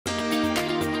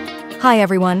Hi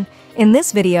everyone! In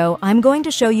this video, I'm going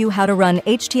to show you how to run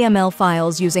HTML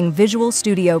files using Visual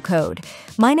Studio Code.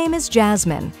 My name is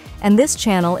Jasmine, and this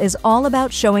channel is all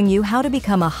about showing you how to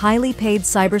become a highly paid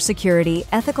cybersecurity,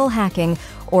 ethical hacking,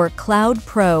 or cloud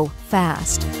pro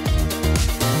fast.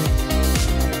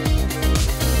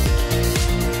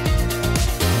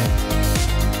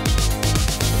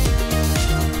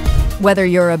 Whether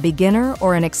you're a beginner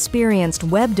or an experienced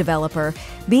web developer,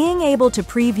 being able to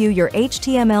preview your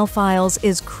HTML files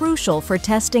is crucial for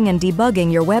testing and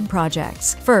debugging your web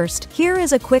projects. First, here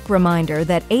is a quick reminder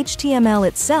that HTML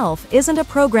itself isn't a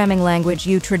programming language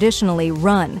you traditionally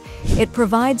run. It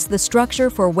provides the structure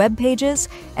for web pages,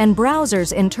 and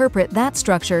browsers interpret that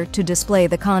structure to display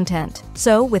the content.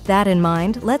 So, with that in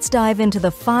mind, let's dive into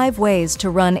the 5 ways to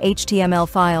run HTML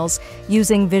files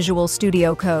using Visual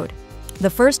Studio Code. The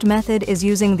first method is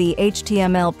using the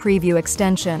HTML preview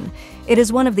extension. It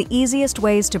is one of the easiest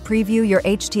ways to preview your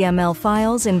HTML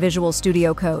files in Visual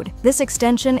Studio Code. This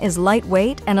extension is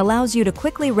lightweight and allows you to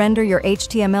quickly render your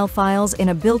HTML files in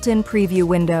a built-in preview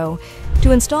window.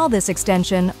 To install this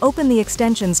extension, open the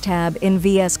Extensions tab in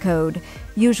VS Code,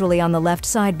 usually on the left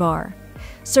sidebar.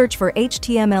 Search for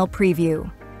HTML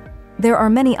Preview. There are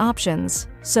many options,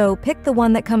 so pick the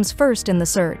one that comes first in the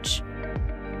search.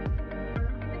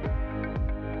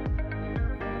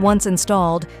 Once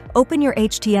installed, open your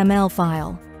HTML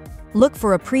file. Look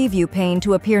for a preview pane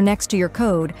to appear next to your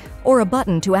code or a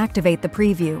button to activate the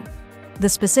preview. The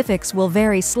specifics will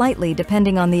vary slightly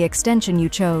depending on the extension you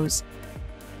chose.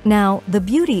 Now, the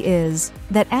beauty is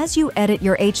that as you edit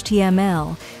your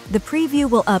HTML, the preview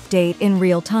will update in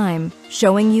real time,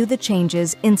 showing you the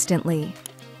changes instantly.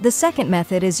 The second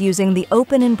method is using the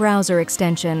Open in Browser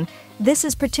extension. This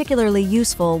is particularly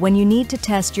useful when you need to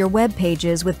test your web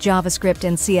pages with JavaScript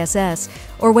and CSS,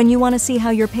 or when you want to see how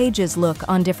your pages look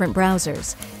on different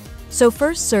browsers. So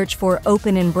first search for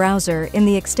Open in Browser in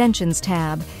the Extensions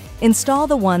tab. Install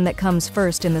the one that comes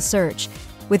first in the search.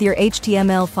 With your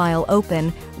HTML file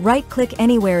open, right-click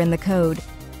anywhere in the code.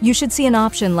 You should see an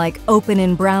option like Open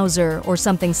in Browser or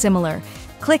something similar.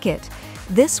 Click it.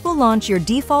 This will launch your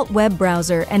default web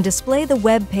browser and display the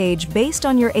web page based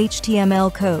on your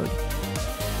HTML code.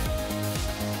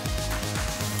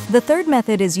 The third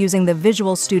method is using the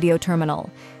Visual Studio Terminal.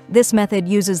 This method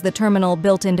uses the terminal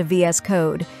built into VS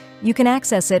Code. You can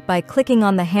access it by clicking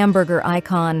on the hamburger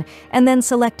icon and then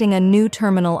selecting a new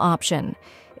terminal option.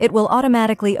 It will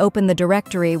automatically open the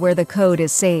directory where the code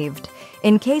is saved.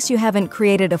 In case you haven't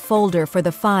created a folder for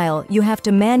the file, you have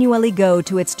to manually go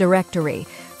to its directory.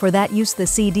 For that, use the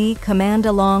cd command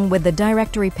along with the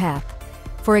directory path.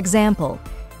 For example,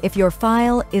 if your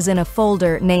file is in a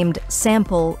folder named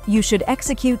sample, you should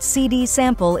execute cd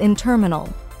sample in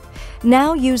terminal.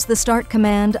 Now use the start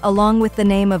command along with the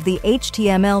name of the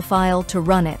HTML file to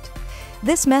run it.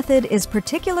 This method is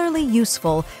particularly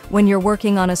useful when you're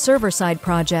working on a server-side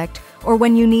project or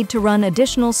when you need to run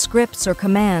additional scripts or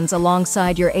commands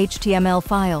alongside your HTML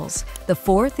files. The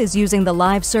fourth is using the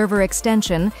Live Server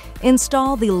extension.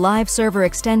 Install the Live Server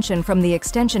extension from the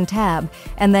Extension tab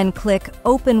and then click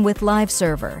Open with Live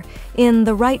Server in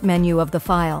the right menu of the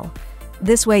file.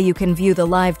 This way you can view the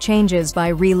live changes by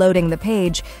reloading the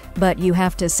page, but you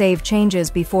have to save changes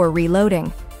before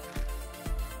reloading.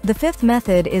 The fifth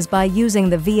method is by using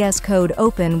the VS Code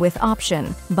Open with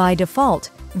option. By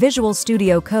default, Visual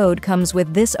Studio Code comes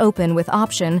with this Open with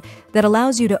option that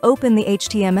allows you to open the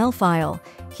HTML file.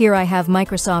 Here I have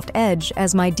Microsoft Edge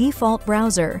as my default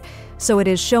browser, so it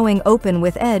is showing Open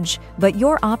with Edge, but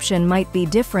your option might be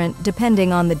different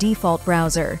depending on the default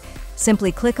browser.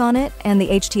 Simply click on it and the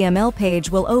HTML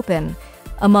page will open.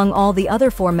 Among all the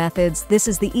other 4 methods, this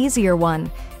is the easier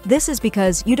one. This is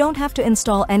because you don't have to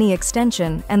install any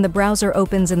extension and the browser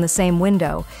opens in the same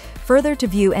window. Further, to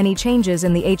view any changes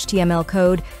in the HTML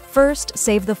code, first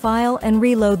save the file and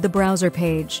reload the browser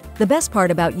page. The best part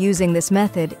about using this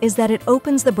method is that it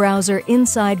opens the browser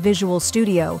inside Visual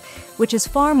Studio, which is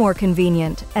far more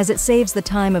convenient as it saves the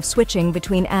time of switching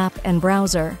between app and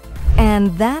browser.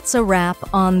 And that's a wrap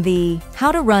on the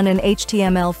how to run an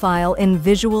HTML file in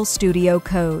Visual Studio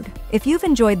Code. If you've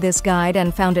enjoyed this guide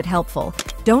and found it helpful,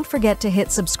 don't forget to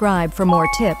hit subscribe for more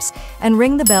tips and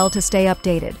ring the bell to stay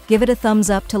updated. Give it a thumbs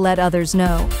up to let others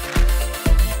know.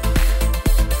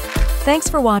 Thanks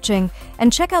for watching,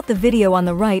 and check out the video on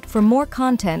the right for more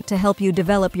content to help you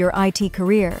develop your IT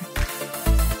career.